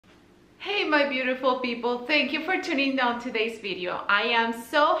Hey my beautiful people, thank you for tuning down today's video. I am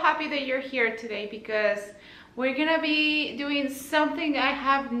so happy that you're here today because we're gonna be doing something I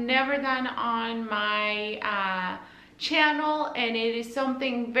have never done on my channel, and it is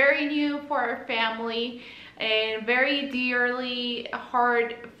something very new for our family and very dearly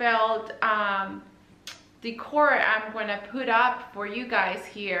heartfelt decor I'm gonna put up for you guys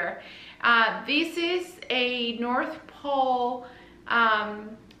here. This is a North Pole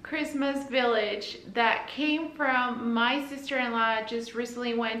Christmas village that came from my sister-in-law. Just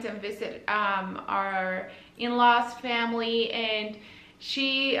recently went and visited our in-laws family, and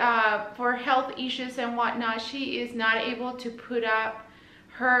she for health issues and whatnot, she is not able to put up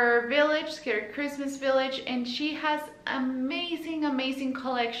her village, her Christmas village, and she has amazing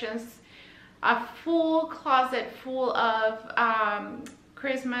collections, a full closet full of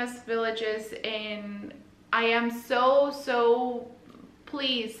Christmas villages, and I am so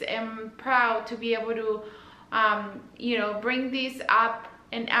pleased and proud to be able to you know, bring these up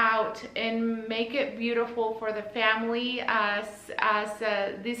and out and make it beautiful for the family, as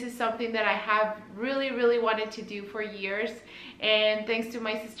this is something that I have really wanted to do for years, and thanks to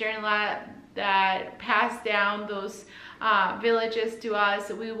my sister-in-law that passed down those villages to us,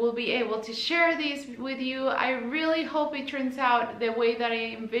 we will be able to share these with you. I really hope it turns out the way that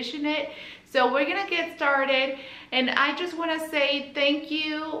I envision it. So we're gonna get started, and I just want to say thank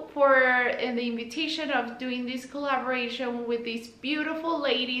you for the invitation of doing this collaboration with these beautiful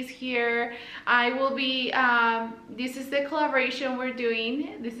ladies here. I will be this is the collaboration we're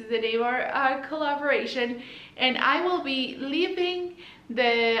doing, this is the name of our collaboration, and I will be leaving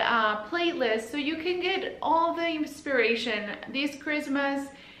the playlist so you can get all the inspiration. This Christmas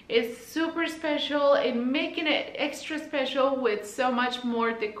is super special, and making it extra special with so much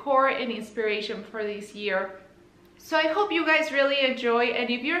more decor and inspiration for this year. So I hope you guys really enjoy, and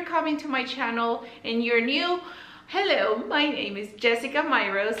if you're coming to my channel and you're new, hello, my name is Jessica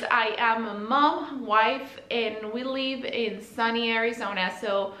Myrose. I am a mom, wife, and we live in sunny Arizona.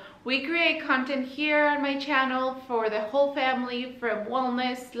 So we create content here on my channel for the whole family, from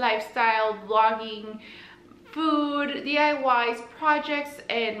wellness, lifestyle, vlogging, food, DIYs, projects,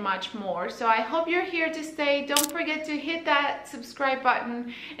 and much more. So I hope you're here to stay. Don't forget to hit that subscribe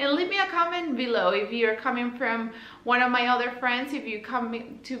button and leave me a comment below if you're coming from one of my other friends. If you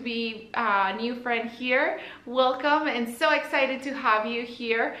come to be a new friend here, welcome, and so excited to have you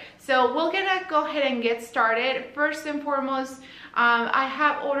here. So we're gonna go ahead and get started. First and foremost, I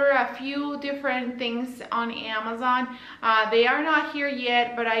have ordered a few different things on Amazon. They are not here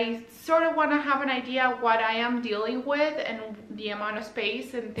yet, but I sort of want to have an idea what I am dealing with and the amount of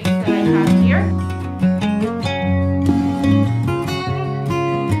space and things that I have here.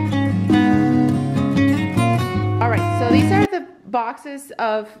 All right, so these are the boxes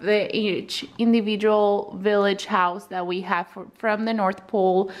of each individual village house that we have from the North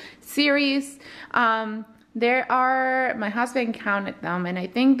Pole series. There are, my husband counted them, and I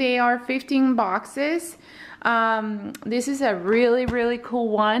think they are 15 boxes. This is a really cool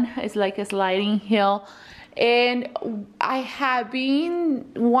one. It's like a sliding hill, and I have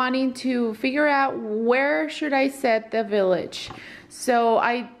been wanting to figure out where should I set the village. So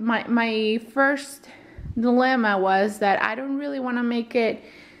my first dilemma was that I don't really want to make it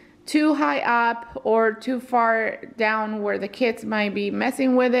too high up or too far down where the kids might be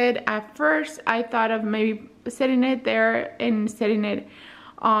messing with it. At first I thought of maybe setting it there and setting it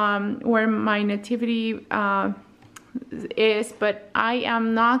where my nativity is, but I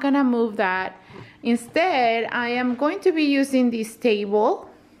am not gonna move that. Instead, I am going to be using this table,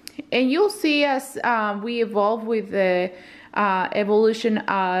 and you'll see as we evolve with the evolution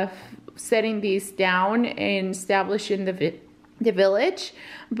of setting these down and establishing the village.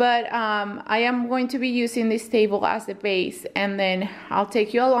 But I am going to be using this table as the base, and then I'll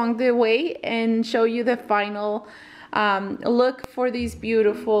take you along the way and show you the final look for this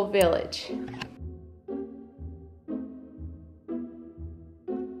beautiful village.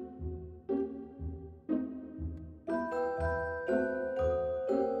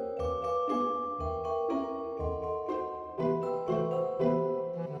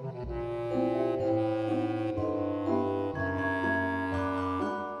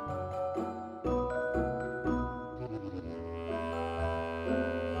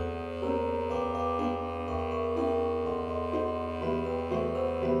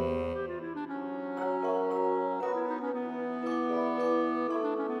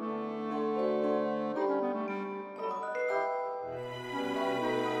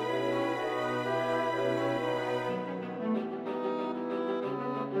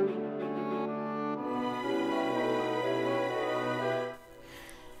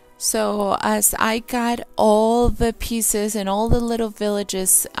 So as I got all the pieces and all the little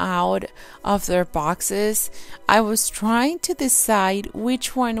villages out of their boxes, I was trying to decide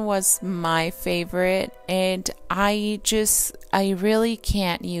which one was my favorite, and I really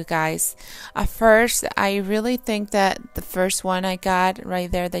can't, you guys. At first, I really think that the first one I got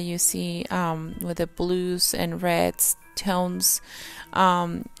right there that you see with the blues and reds tones,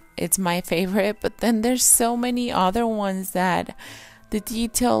 it's my favorite. But then there's so many other ones that the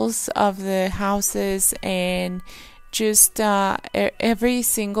details of the houses and just every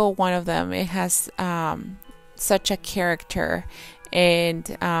single one of them, it has such a character and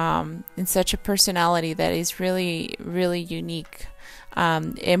such a personality that is really, really unique.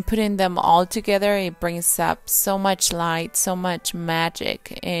 And putting them all together, it brings up so much light, so much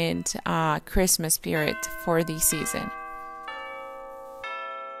magic, and Christmas spirit for the season.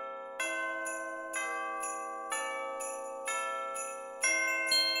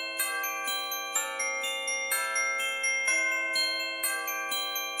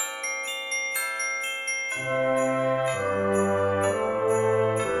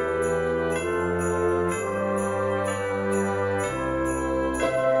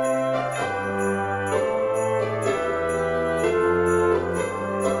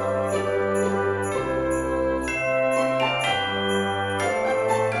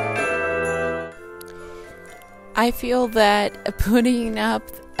 I feel that putting up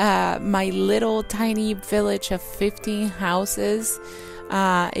my little tiny village of 15 houses,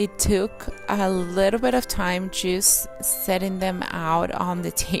 it took a little bit of time just setting them out on the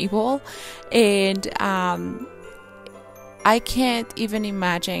table, and I can't even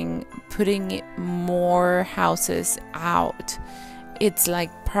imagine putting more houses out. It's like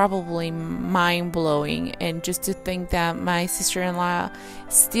probably mind-blowing, and just to think that my sister-in-law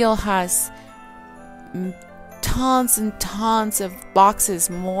still has tons and tons of boxes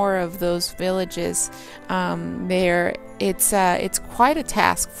more of those villages there. It's quite a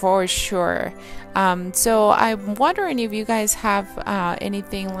task for sure. So I'm wondering if you guys have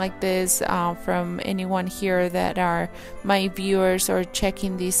anything like this from anyone here that are my viewers or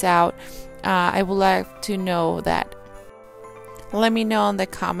checking this out. I would like to know that. Let me know in the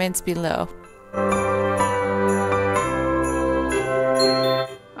comments below.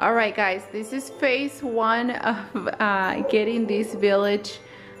 Alright guys, this is phase one of getting this village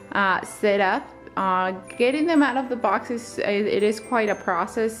set up. Getting them out of the boxes, it is quite a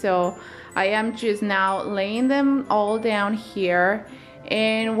process, so I am just now laying them all down here.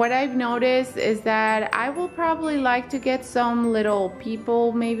 And what I've noticed is that I will probably like to get some little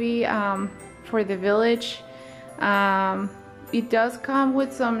people maybe for the village. It does come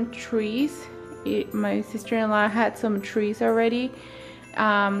with some trees. My sister-in-law had some trees already.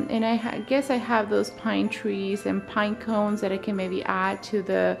 And I guess I have those pine trees and pine cones that I can maybe add to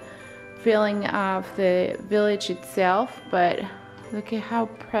the filling of the village itself. But look at how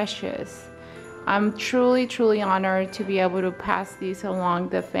precious. I'm truly honored to be able to pass these along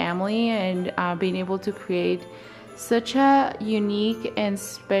the family and being able to create such a unique and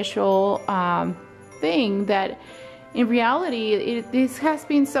special thing that in reality, this has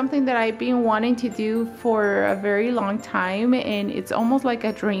been something that I've been wanting to do for a very long time, and it's almost like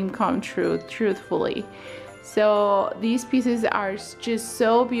a dream come true, truthfully. So these pieces are just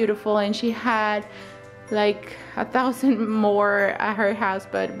so beautiful, and she had like 1,000 more at her house,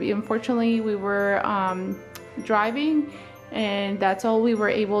 but unfortunately we were driving, and that's all we were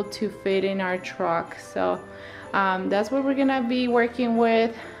able to fit in our truck. So that's what we're gonna be working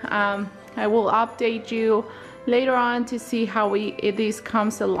with. I will update you later on to see how this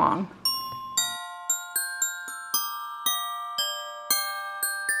comes along.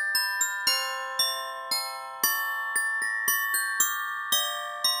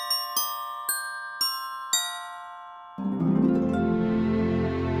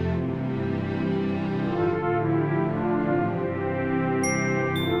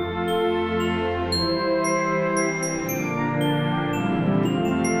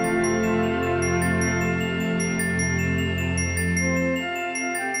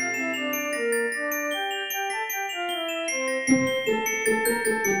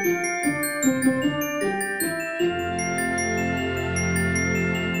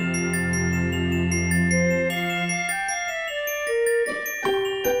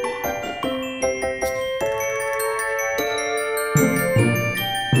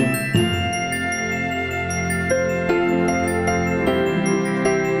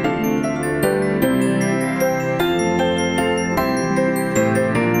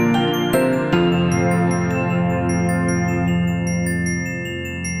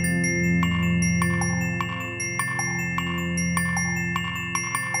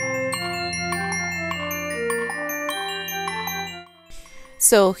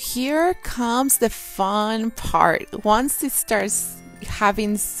 So here comes the fun part. Once it starts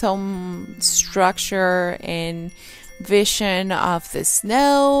having some structure and vision of the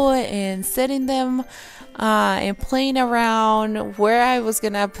snow and setting them and playing around where I was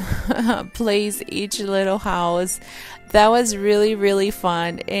gonna place each little house, that was really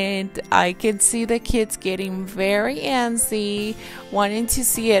fun, and I could see the kids getting very antsy, wanting to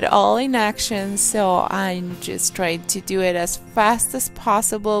see it all in action. So I just tried to do it as fast as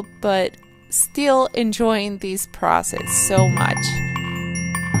possible, but still enjoying this process so much.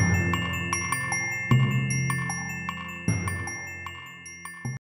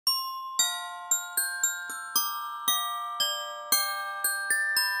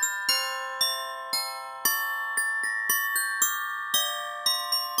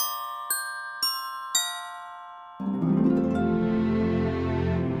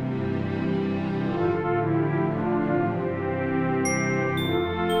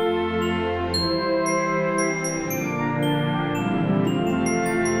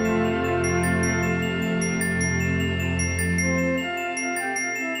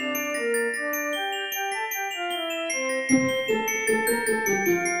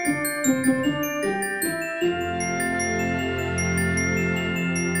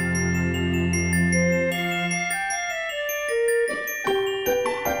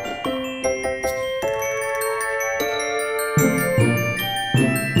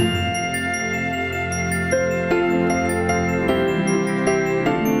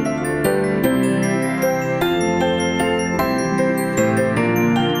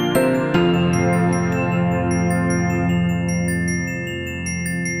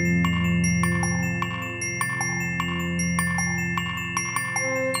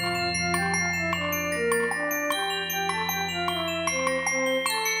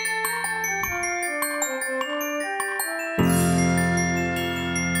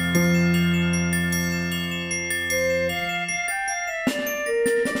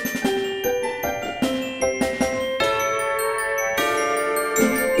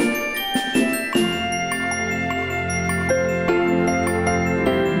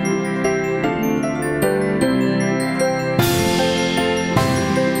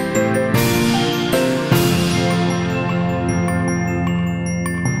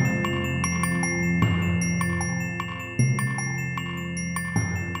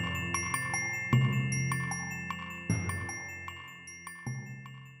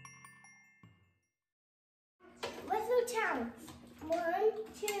 Count. 1,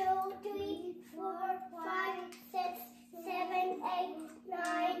 2, 3, 4, 5, 6, 7, 8,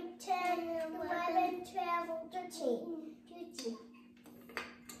 9, 10, 11, 12, 13,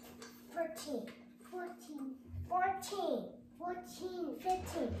 14,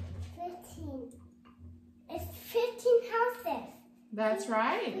 15. It's 15 houses. That's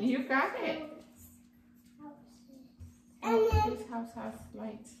right, you got it. And then this house has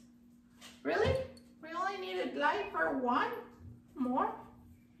lights. Really? We only needed light for one more?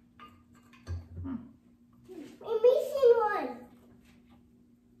 we're missing one.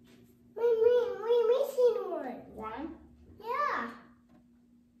 We're missing one. One? Yeah.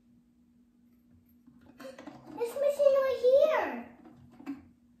 It's missing right here.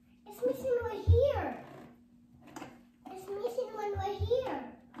 It's missing right here. It's missing one right here.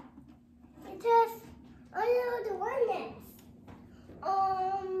 It has another one next.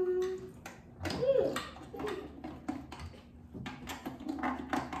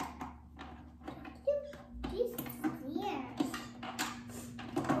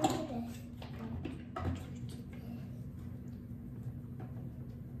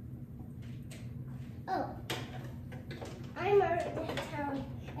 Oh, I'm already telling.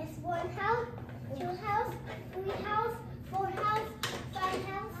 It's 1 house, 2 house, 3 house, 4 house, 5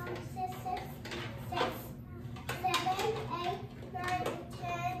 house, 6, 7, 8, 9,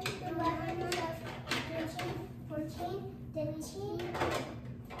 10, 11, 12, 13, 14, 15.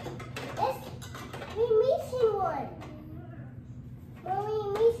 We're missing one.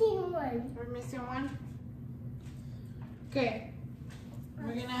 We're missing one. We're missing one? Okay.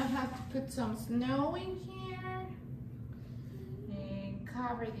 We're gonna have to put some snow in here and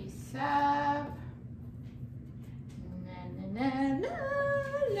cover this up. No.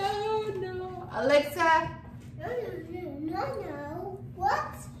 Alexa, No.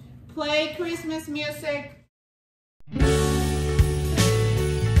 What? play Christmas music.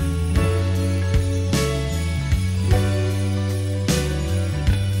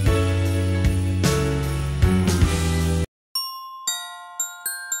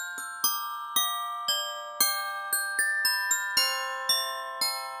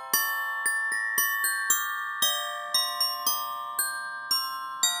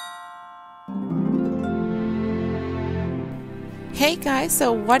 Okay guys,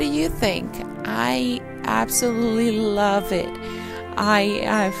 so what do you think? I absolutely love it.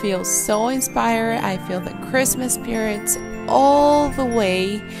 I feel so inspired. I feel the Christmas spirits all the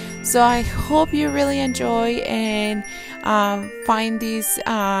way. So I hope you really enjoy and find these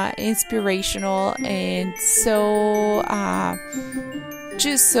inspirational and so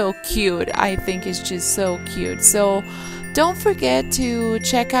just so cute. I think it's just so cute. So don't forget to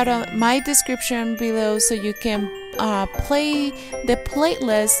check out my description below so you can play the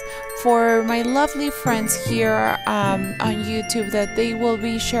playlist for my lovely friends here on YouTube, that they will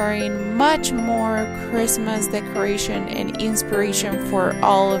be sharing much more Christmas decoration and inspiration for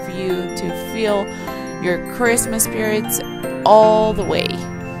all of you to feel your Christmas spirits all the way.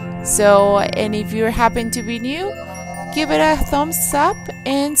 So, and if you happen to be new, give it a thumbs up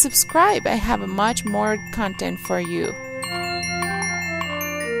and subscribe. I have much more content for you.